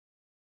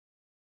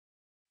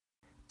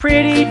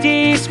Pretty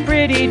Dees,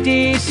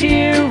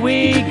 here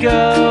we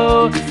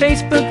go.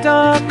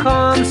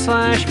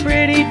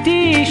 Facebook.com/Pretty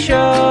D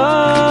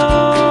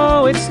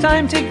Show. It's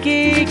time to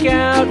geek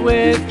out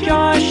with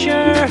Josh,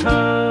 your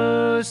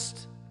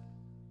host.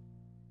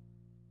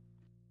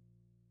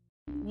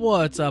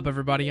 What's up,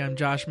 everybody? I'm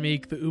Josh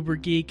Meek, the Uber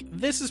Geek.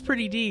 This is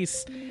Pretty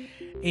Dees.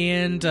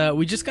 And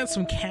we just got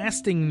some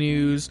casting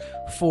news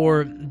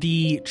for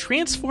the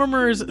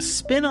Transformers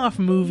spin-off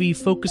movie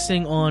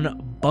focusing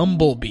on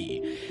Bumblebee.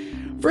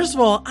 First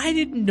of all, I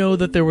didn't know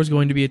that there was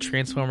going to be a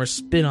Transformers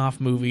spin-off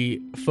movie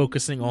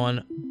focusing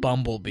on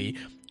Bumblebee.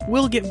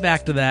 We'll get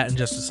back to that in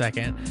just a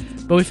second.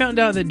 But we found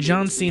out that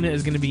John Cena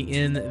is going to be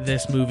in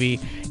this movie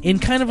in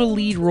kind of a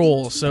lead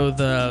role. So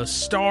the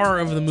star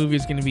of the movie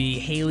is going to be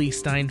Haley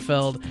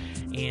Steinfeld,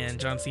 and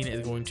John Cena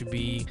is going to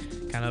be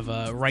kind of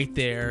a right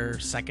there,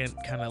 second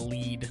kind of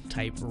lead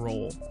type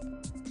role.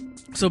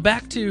 So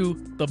back to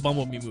the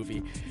Bumblebee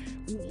movie.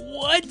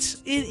 What?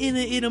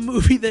 In a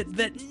movie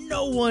that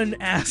no one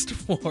asked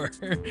for.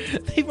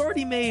 They've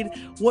already made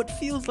what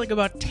feels like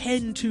about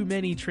 10 too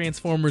many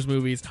Transformers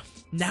movies.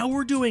 Now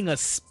we're doing a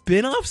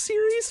spin-off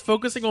series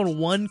focusing on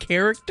one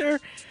character?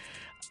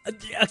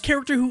 A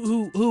character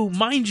who,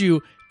 mind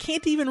you,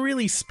 can't even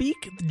really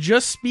speak,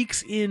 just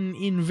speaks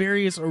in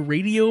various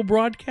radio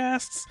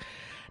broadcasts.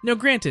 Now,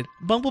 granted,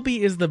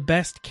 Bumblebee is the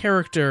best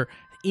character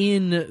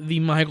in the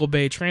Michael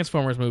Bay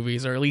Transformers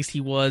movies, or at least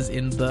he was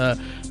in the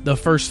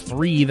first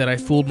three that I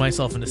fooled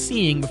myself into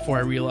seeing before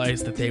I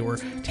realized that they were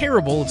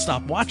terrible and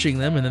stopped watching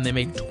them, and then they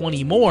made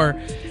 20 more.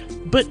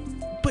 But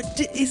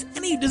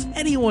does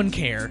anyone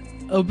care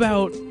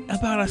about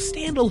a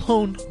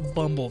standalone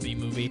Bumblebee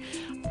movie?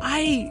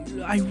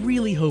 I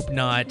really hope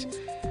not.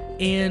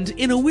 And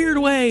in a weird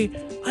way,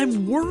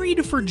 I'm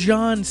worried for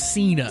John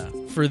Cena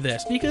for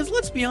this, because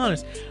let's be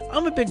honest,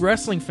 I'm a big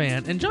wrestling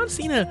fan, and John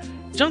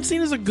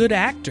Cena's a good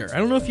actor. I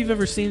don't know if you've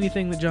ever seen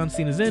anything that John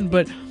Cena's in,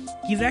 but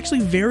he's actually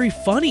very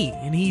funny,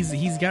 and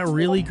he's got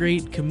really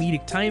great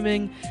comedic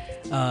timing.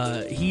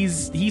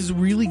 He's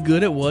really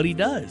good at what he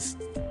does.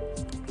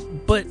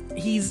 But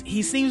he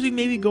seems to be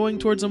maybe going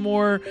towards a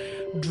more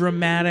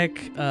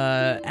dramatic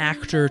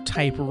actor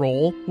type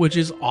role, which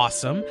is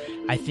awesome.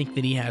 I think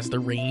that he has the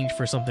range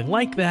for something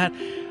like that.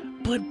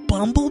 But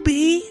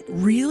Bumblebee?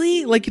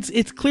 Really? Like,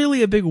 it's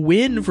clearly a big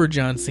win for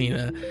John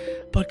Cena.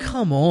 But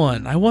come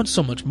on, I want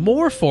so much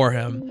more for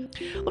him.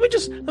 Let me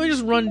just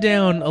run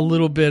down a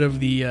little bit of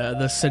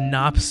the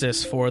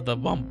synopsis for the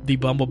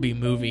Bumblebee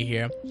movie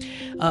here.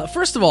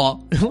 First of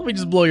all, let me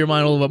just blow your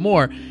mind a little bit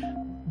more.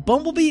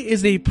 Bumblebee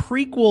is a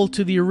prequel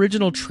to the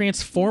original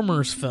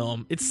Transformers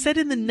film. It's set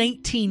in the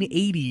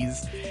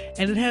 1980s,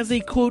 and it has a,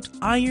 quote,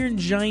 Iron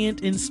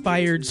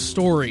Giant-inspired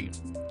story.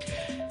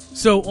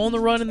 So, on the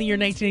run in the year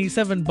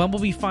 1987,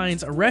 Bumblebee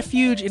finds a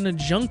refuge in a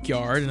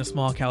junkyard in a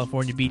small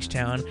California beach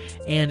town,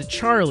 and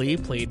Charlie,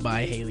 played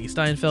by Haley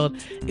Steinfeld,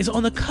 is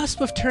on the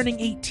cusp of turning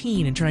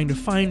 18 and trying to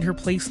find her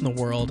place in the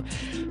world.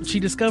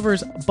 She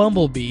discovers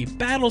Bumblebee,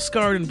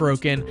 battle-scarred and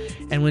broken,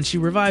 and when she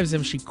revives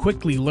him, she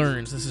quickly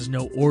learns this is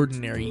no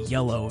ordinary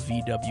yellow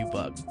VW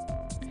bug.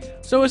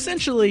 So,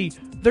 essentially,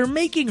 they're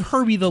making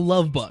Herbie the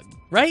Love Bug,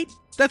 right?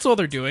 That's all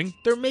they're doing.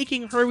 They're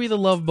making Herbie the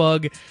Love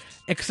Bug,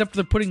 except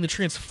they're putting the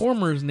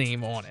Transformers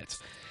name on it.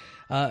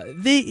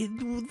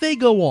 They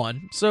go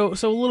on. So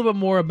a little bit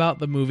more about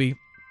the movie.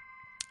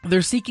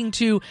 They're seeking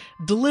to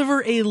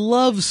deliver a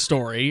love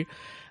story,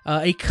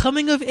 a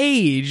coming of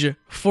age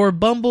for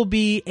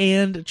Bumblebee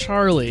and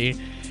Charlie.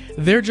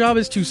 Their job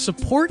is to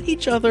support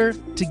each other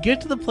to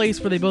get to the place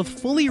where they both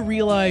fully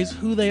realize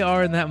who they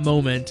are in that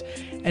moment.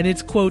 And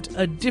it's, quote,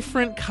 a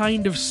different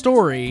kind of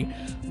story.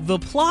 The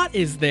plot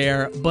is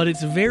there, but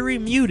it's very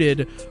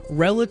muted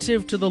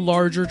relative to the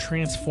larger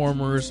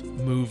Transformers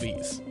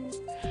movies.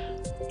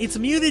 It's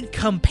muted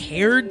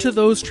compared to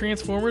those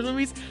Transformers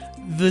movies,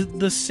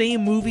 the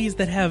same movies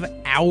that have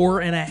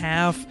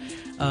hour-and-a-half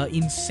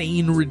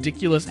insane,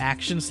 ridiculous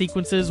action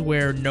sequences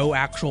where no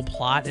actual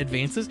plot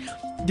advances.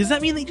 Does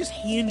that mean they just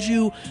hand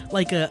you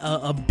like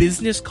a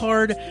business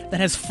card that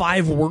has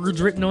 5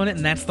 words written on it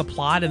and that's the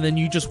plot, and then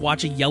you just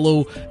watch a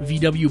yellow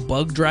VW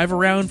bug drive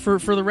around for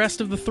the rest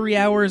of the 3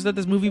 hours that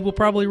this movie will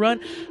probably run?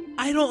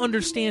 I don't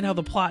understand how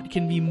the plot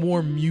can be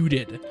more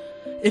muted.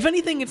 If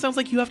anything, it sounds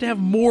like you have to have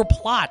more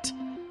plot.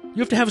 You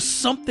have to have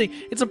something.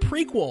 It's a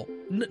prequel.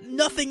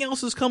 Nothing else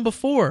has come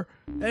before.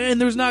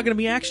 And there's not going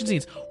to be action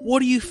scenes. What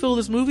do you fill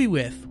this movie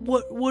with?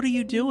 What are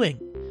you doing?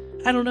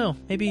 I don't know.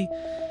 Maybe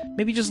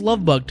just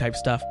love bug type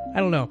stuff. I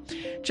don't know.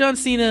 John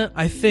Cena,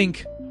 I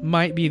think,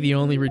 might be the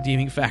only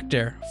redeeming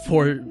factor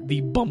for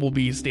the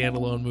Bumblebee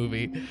standalone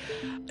movie.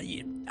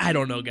 I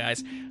don't know,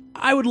 guys.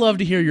 I would love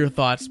to hear your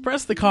thoughts.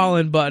 Press the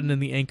call-in button in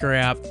the Anchor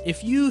app.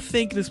 If you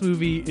think this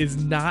movie is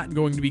not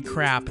going to be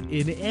crap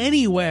in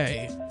any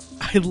way,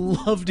 I'd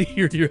love to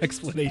hear your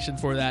explanation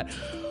for that.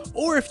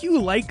 Or if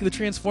you like the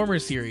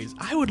Transformers series,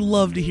 I would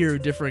love to hear a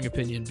differing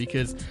opinion,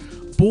 because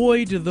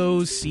boy, do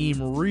those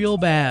seem real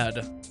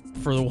bad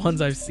for the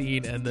ones I've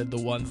seen, and then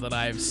the ones that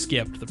I've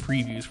skipped, the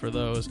previews for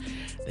those,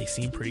 they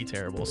seem pretty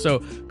terrible. So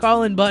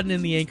call in button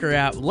in the Anchor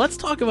app. Let's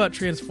talk about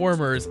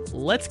Transformers.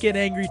 Let's get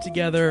angry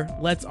together.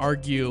 Let's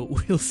argue.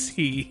 We'll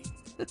see.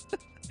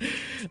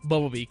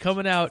 Bumblebee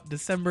coming out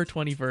December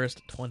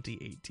 21st,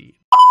 2018.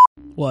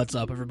 What's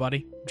up,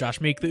 everybody?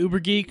 Josh Meek, the Uber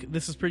Geek.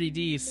 This is Pretty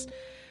Decent.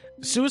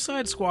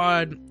 Suicide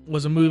Squad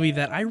was a movie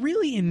that I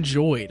really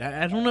enjoyed.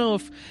 I don't know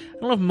if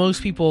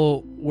most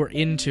people were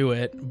into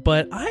it,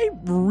 but I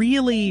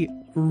really,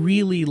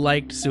 really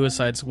liked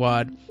Suicide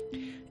Squad.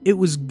 It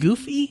was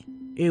goofy,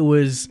 it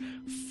was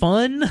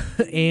fun,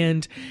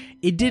 and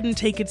it didn't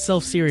take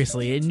itself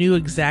seriously. It knew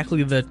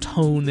exactly the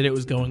tone that it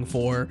was going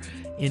for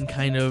in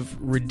kind of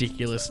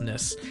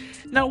ridiculousness.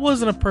 Now, it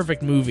wasn't a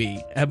perfect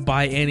movie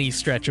by any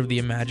stretch of the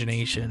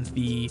imagination.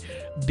 The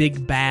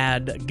big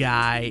bad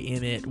guy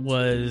in it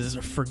was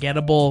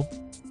forgettable.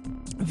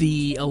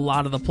 A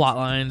lot of the plot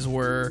lines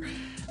were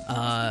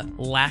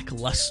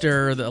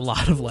lackluster. A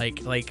lot of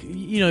like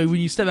you know, when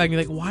you step back and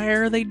you're like, why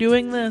are they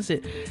doing this?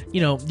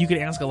 You could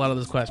ask a lot of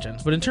those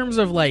questions. But in terms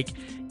of like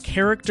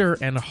character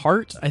and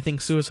heart, I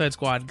think Suicide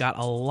Squad got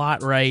a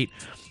lot right.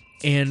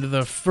 And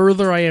the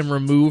further I am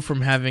removed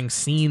from having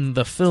seen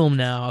the film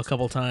now a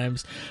couple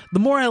times, the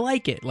more I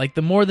like it. Like,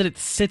 the more that it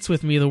sits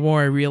with me, the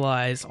more I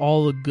realize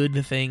all the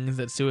good things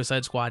that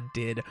Suicide Squad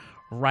did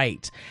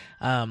right.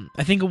 I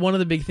think one of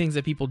the big things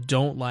that people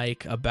don't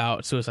like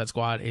about Suicide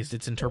Squad is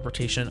its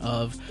interpretation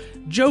of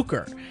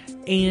Joker.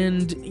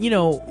 And,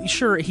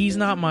 sure, he's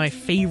not my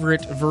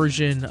favorite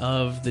version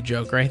of the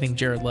Joker. I think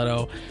Jared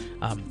Leto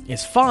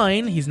is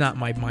fine. He's not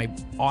my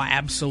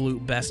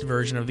absolute best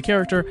version of the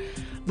character.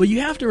 But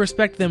you have to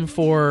respect them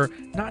for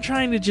not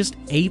trying to just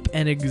ape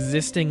an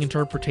existing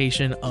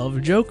interpretation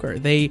of Joker.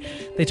 They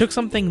took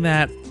something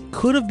that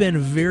could have been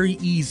very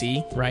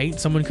easy, right?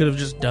 Someone could have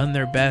just done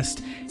their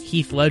best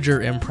Heath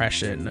Ledger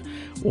impression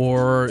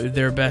or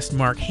their best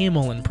Mark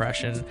Hamill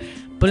impression.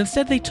 But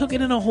instead, they took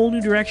it in a whole new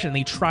direction.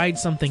 They tried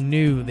something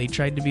new. They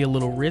tried to be a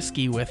little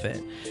risky with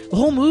it. The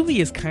whole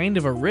movie is kind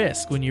of a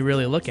risk when you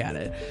really look at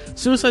it.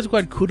 Suicide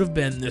Squad could have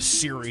been this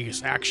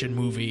serious action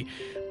movie,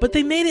 but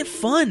they made it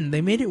fun.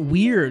 They made it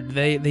weird.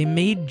 They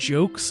made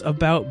jokes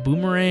about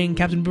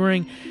Captain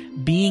Boomerang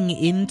being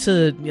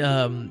into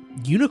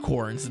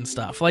unicorns and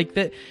stuff. Like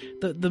that.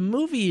 The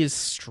movie is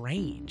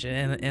strange,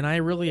 and I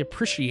really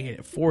appreciate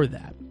it for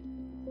that.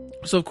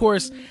 So of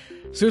course,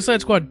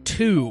 Suicide Squad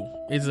 2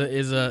 is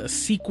a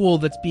sequel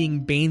that's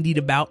being bandied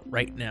about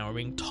right now.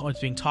 It's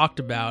being talked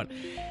about.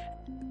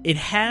 It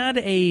had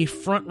a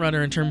front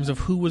runner in terms of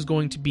who was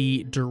going to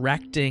be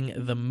directing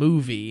the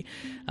movie,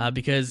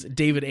 because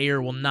David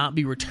Ayer will not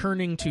be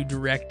returning to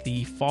direct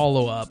the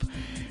follow-up.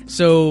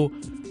 So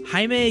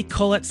Jaime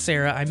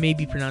Collet-Serra, I may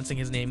be pronouncing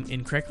his name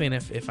incorrectly, and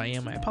if I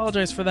am, I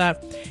apologize for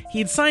that. He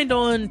had signed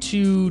on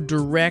to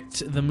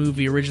direct the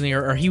movie originally,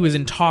 or he was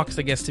in talks,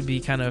 I guess, to be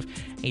kind of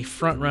a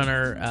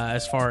frontrunner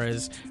as far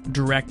as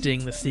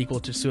directing the sequel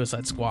to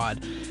Suicide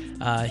Squad.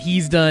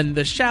 He's done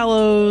The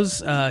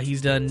Shallows,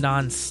 he's done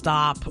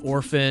Non-Stop,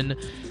 Orphan,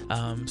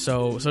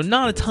 so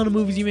not a ton of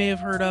movies you may have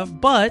heard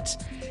of,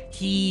 but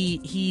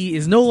he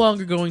is no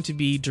longer going to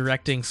be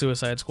directing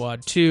Suicide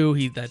Squad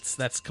 2.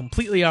 That's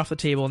completely off the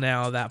table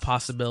now, that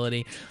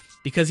possibility,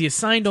 because he has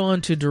signed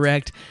on to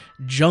direct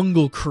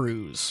Jungle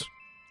Cruise.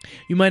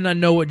 You might not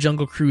know what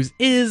Jungle Cruise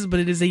is, but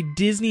it is a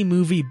Disney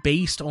movie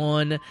based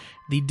on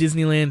the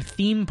Disneyland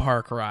theme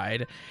park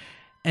ride.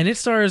 And it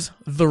stars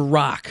The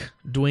Rock,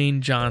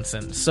 Dwayne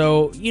Johnson.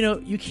 So,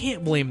 you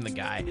can't blame the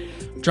guy.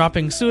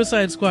 Dropping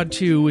Suicide Squad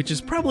 2, which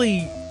is probably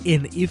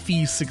an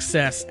iffy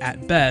success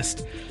at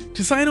best,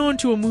 to sign on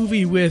to a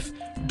movie with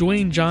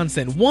Dwayne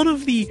Johnson, one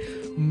of the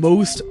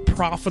most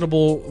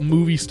profitable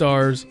movie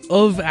stars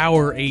of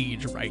our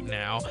age right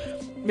now.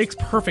 Makes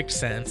perfect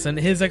sense, and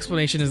his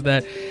explanation is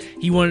that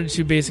he wanted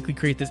to basically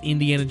create this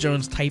Indiana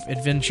Jones type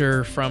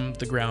adventure from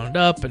the ground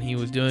up, and he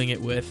was doing it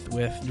with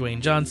Dwayne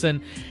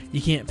Johnson. You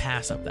can't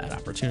pass up that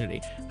opportunity.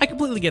 I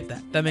completely get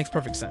that. That makes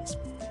perfect sense.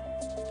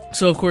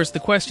 So, of course, the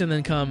question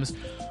then comes,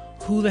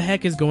 who the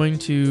heck is going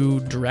to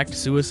direct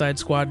Suicide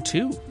Squad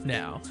 2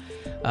 now?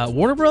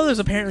 Warner Brothers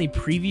apparently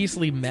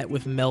previously met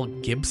with Mel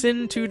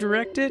Gibson to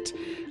direct it,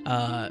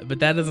 but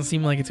that doesn't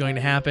seem like it's going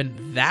to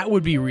happen. That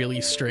would be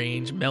really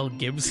strange, Mel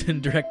Gibson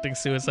directing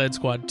Suicide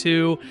Squad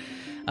 2.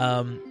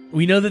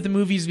 We know that the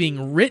movie is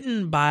being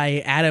written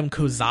by Adam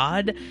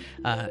Kozad,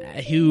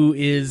 who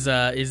is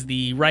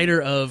the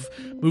writer of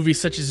movies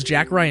such as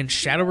Jack Ryan's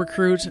Shadow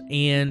Recruit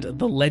and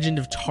The Legend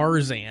of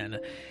Tarzan.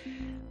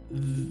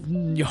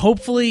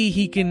 Hopefully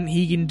he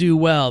can do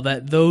well.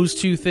 That those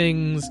two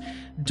things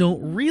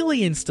don't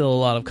really instill a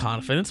lot of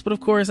confidence, but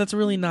of course that's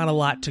really not a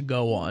lot to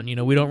go on.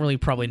 We don't really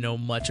probably know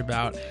much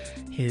about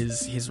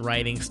his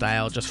writing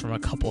style just from a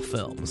couple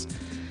films.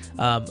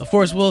 Of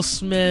course, Will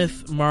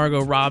Smith,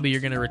 Margot Robbie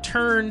are going to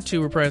return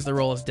to reprise the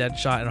role as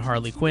Deadshot and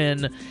Harley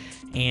Quinn,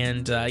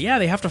 And yeah,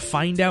 they have to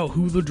find out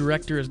who the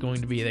director is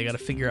going to be. They got to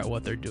figure out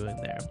what they're doing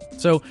there.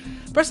 So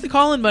press the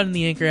call-in button in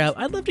the Anchor app.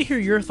 I'd love to hear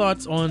your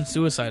thoughts on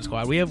Suicide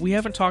Squad. We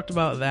haven't talked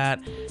about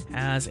that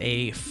as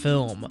a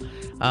film.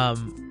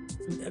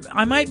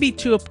 I might be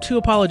too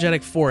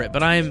apologetic for it,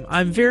 but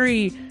I'm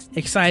very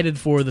excited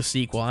for the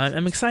sequel.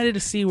 I'm excited to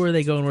see where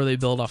they go and where they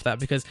build off that,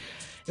 because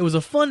it was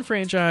a fun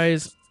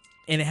franchise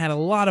and it had a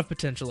lot of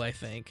potential, I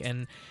think,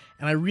 and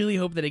I really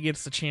hope that it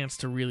gets the chance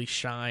to really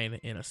shine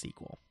in a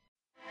sequel.